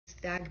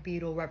stag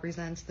beetle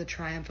represents the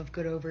triumph of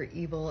good over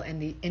evil and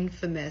the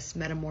infamous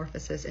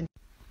metamorphosis.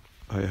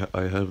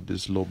 I have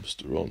this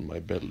lobster on my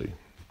belly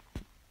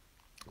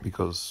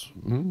because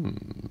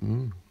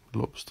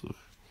lobster.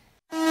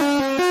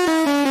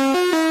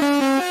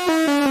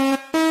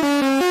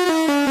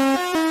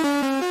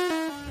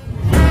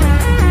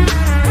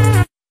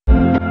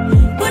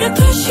 Would I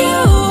push you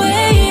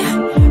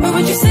away, or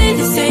would you say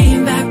the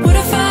same back? Would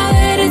I fall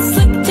let it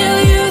slip, tell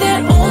you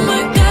that oh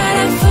my god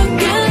I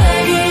fucking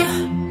love you?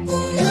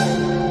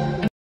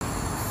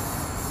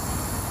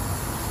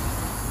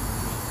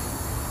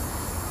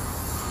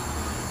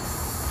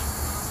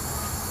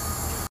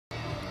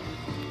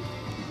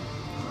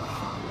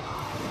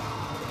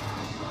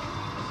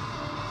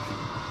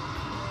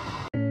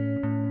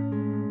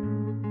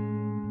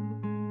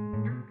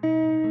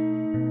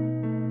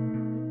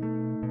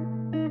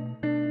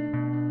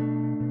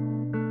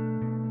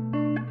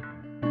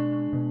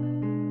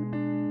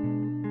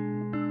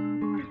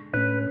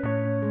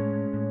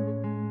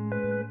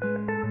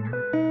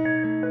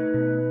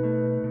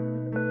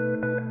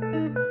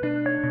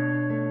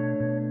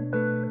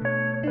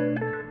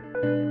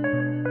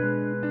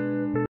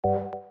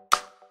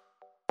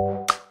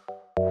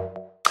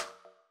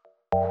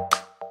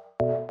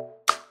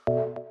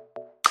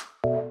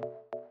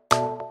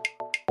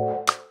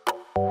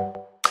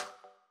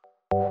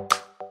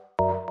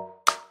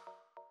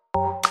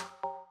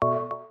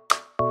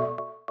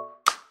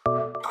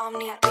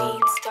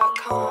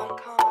 INKspiration.com.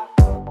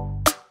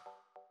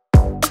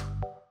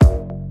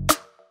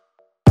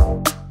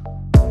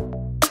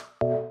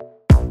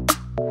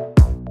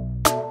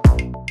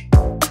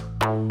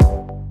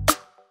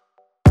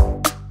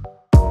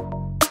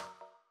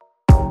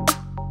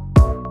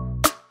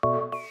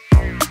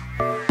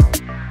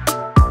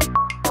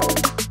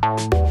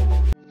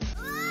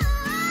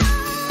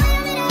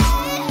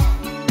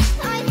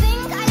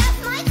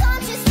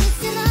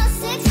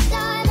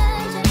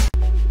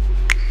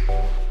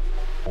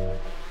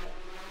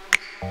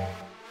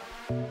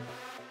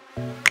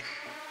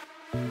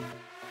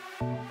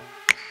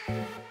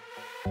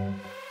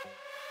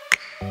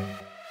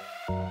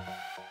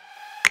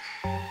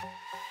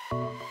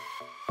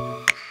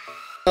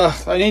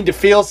 I need to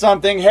feel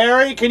something.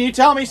 Harry, can you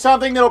tell me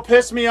something that'll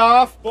piss me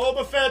off?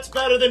 Boba Fett's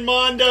better than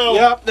Mondo.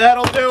 Yep,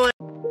 that'll do it.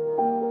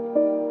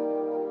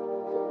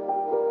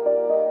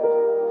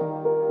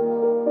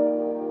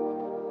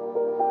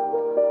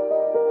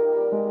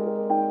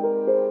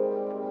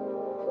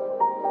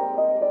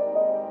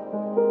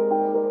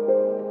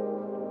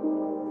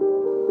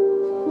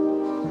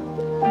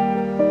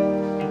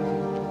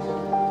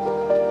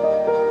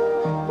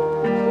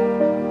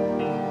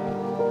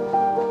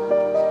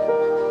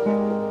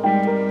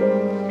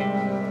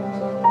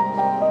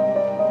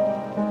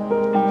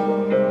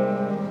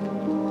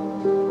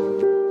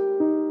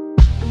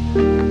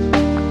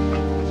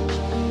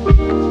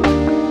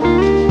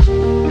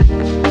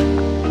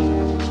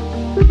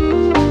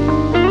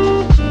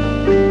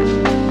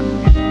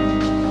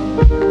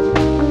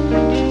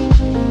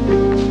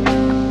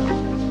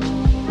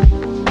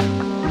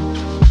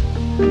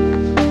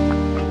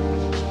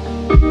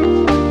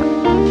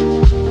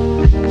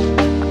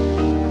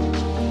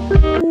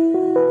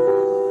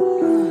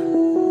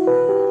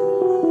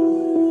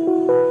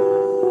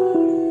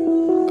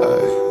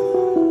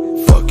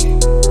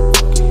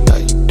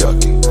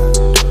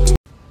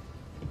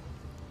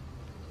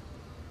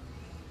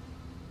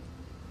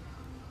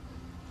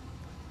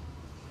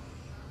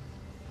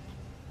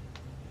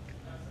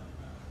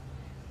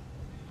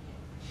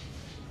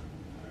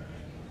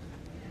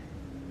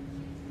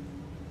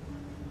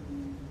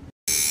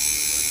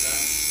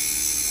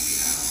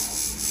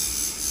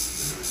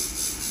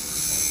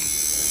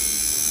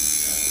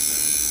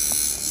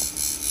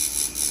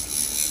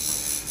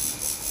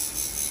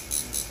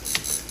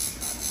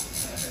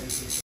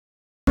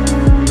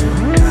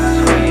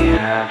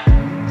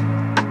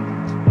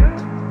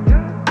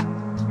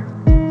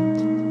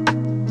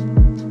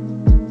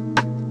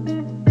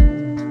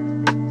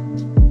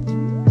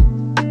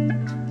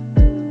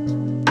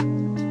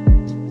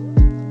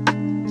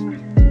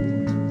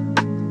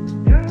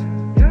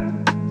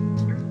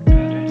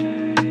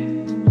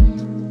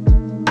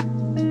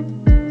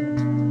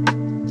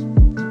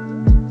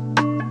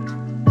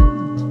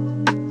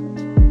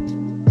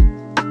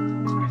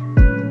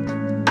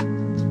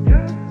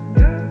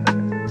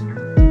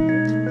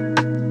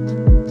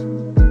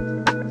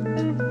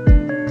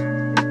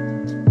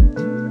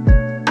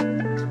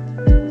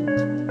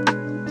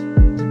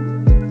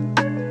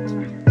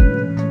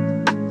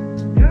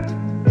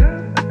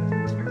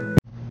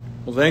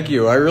 Well, thank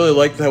you. I really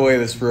like the way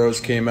this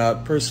rose came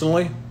out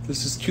personally.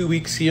 This is 2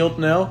 weeks healed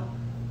now,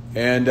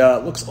 and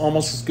it looks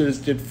almost as good as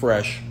it did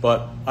fresh.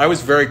 But I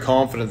was very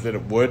confident that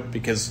it would,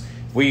 because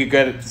we could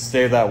get it to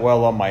stay that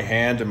well on my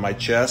hand and my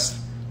chest.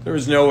 There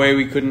was no way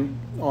we couldn't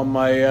on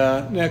my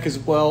neck as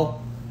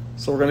well.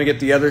 So we're going to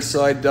get the other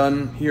side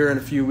done here in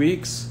a few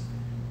weeks,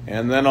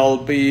 and then I'll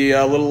be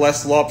a little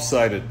less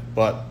lopsided.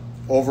 But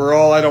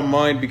overall, I don't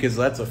mind, because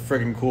that's a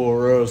friggin' cool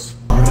rose.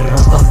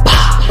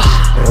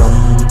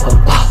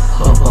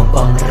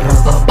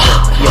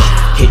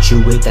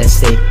 you with that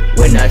stick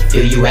when I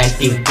feel you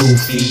acting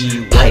goofy.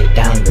 Right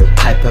down the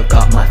pipe, I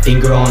got my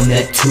finger on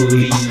that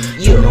toolie.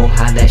 You know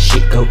how that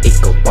shit go,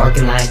 it go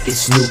barking like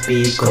it's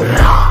Snoopy. It go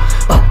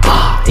rah, ba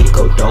ba, it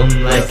go dumb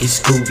like it's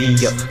Scooby.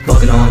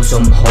 Fucking on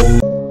some hoe.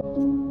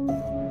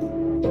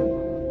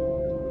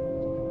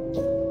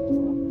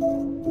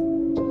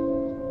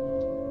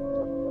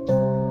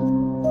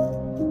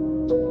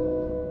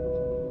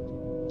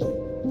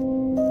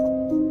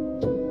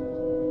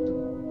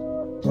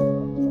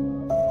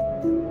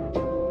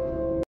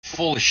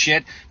 Full of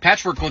shit.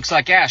 Patchwork looks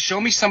like ass.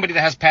 Show me somebody that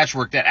has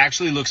patchwork that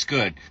actually looks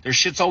good. Their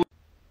shit's always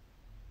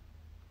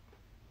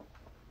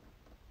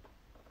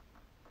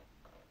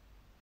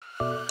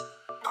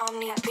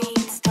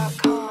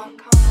INKbeats.com.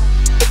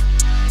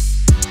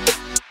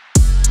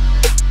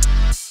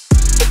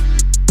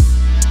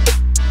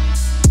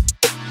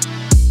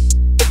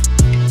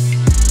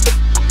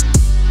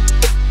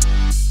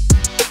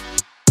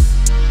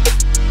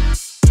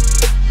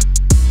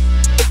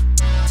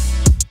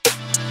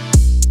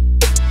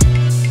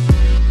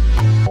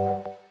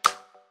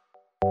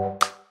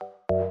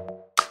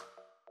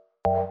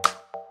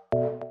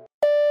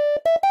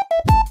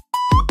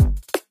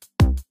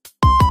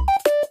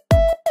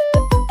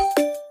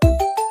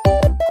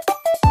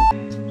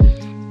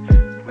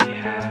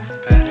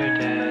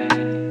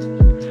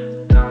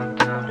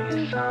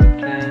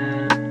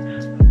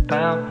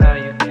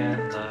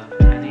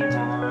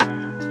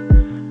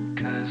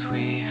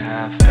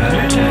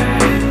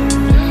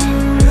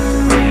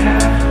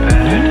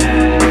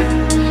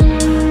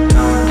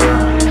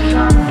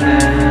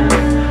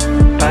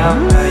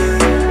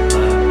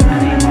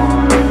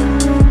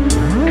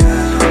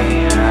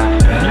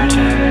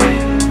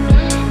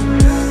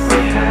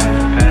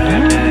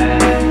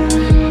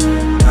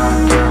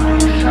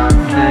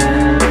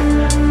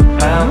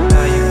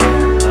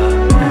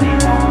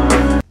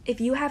 If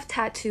you have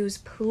tattoos,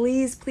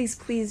 please, please,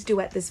 please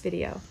duet this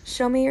video.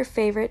 Show me your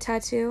favorite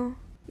tattoo.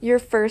 Your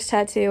first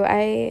tattoo.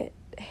 I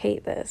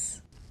hate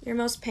this. Your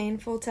most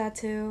painful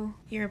tattoo.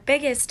 Your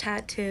biggest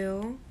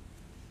tattoo.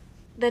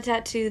 The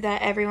tattoo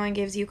that everyone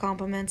gives you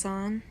compliments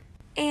on.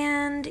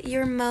 And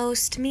your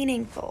most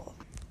meaningful.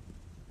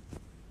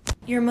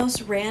 Your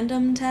most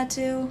random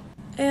tattoo.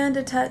 And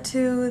a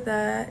tattoo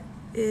that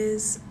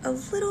is a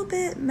little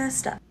bit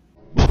messed up.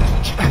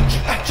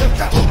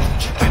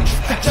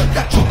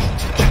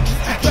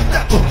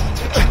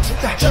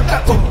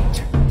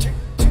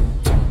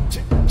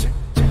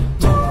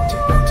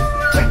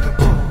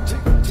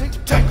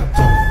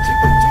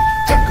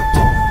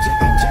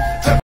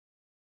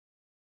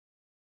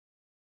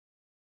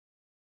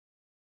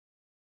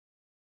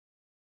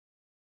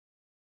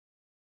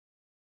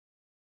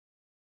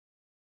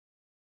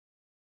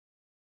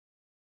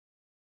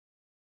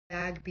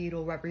 Bag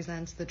beetle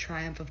represents the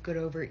triumph of good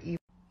over evil.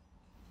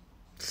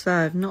 So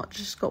I've not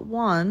just got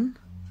one,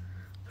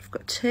 I've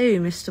got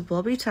two Mr.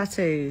 Blobby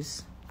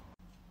tattoos.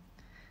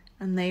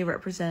 And they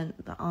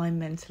represent that I'm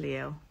mentally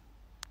ill.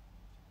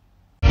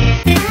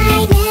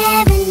 I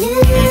never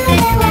knew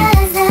there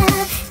was a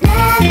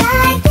love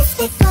like this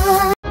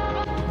before.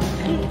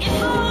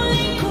 If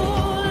only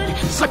could,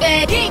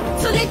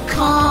 so they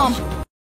come.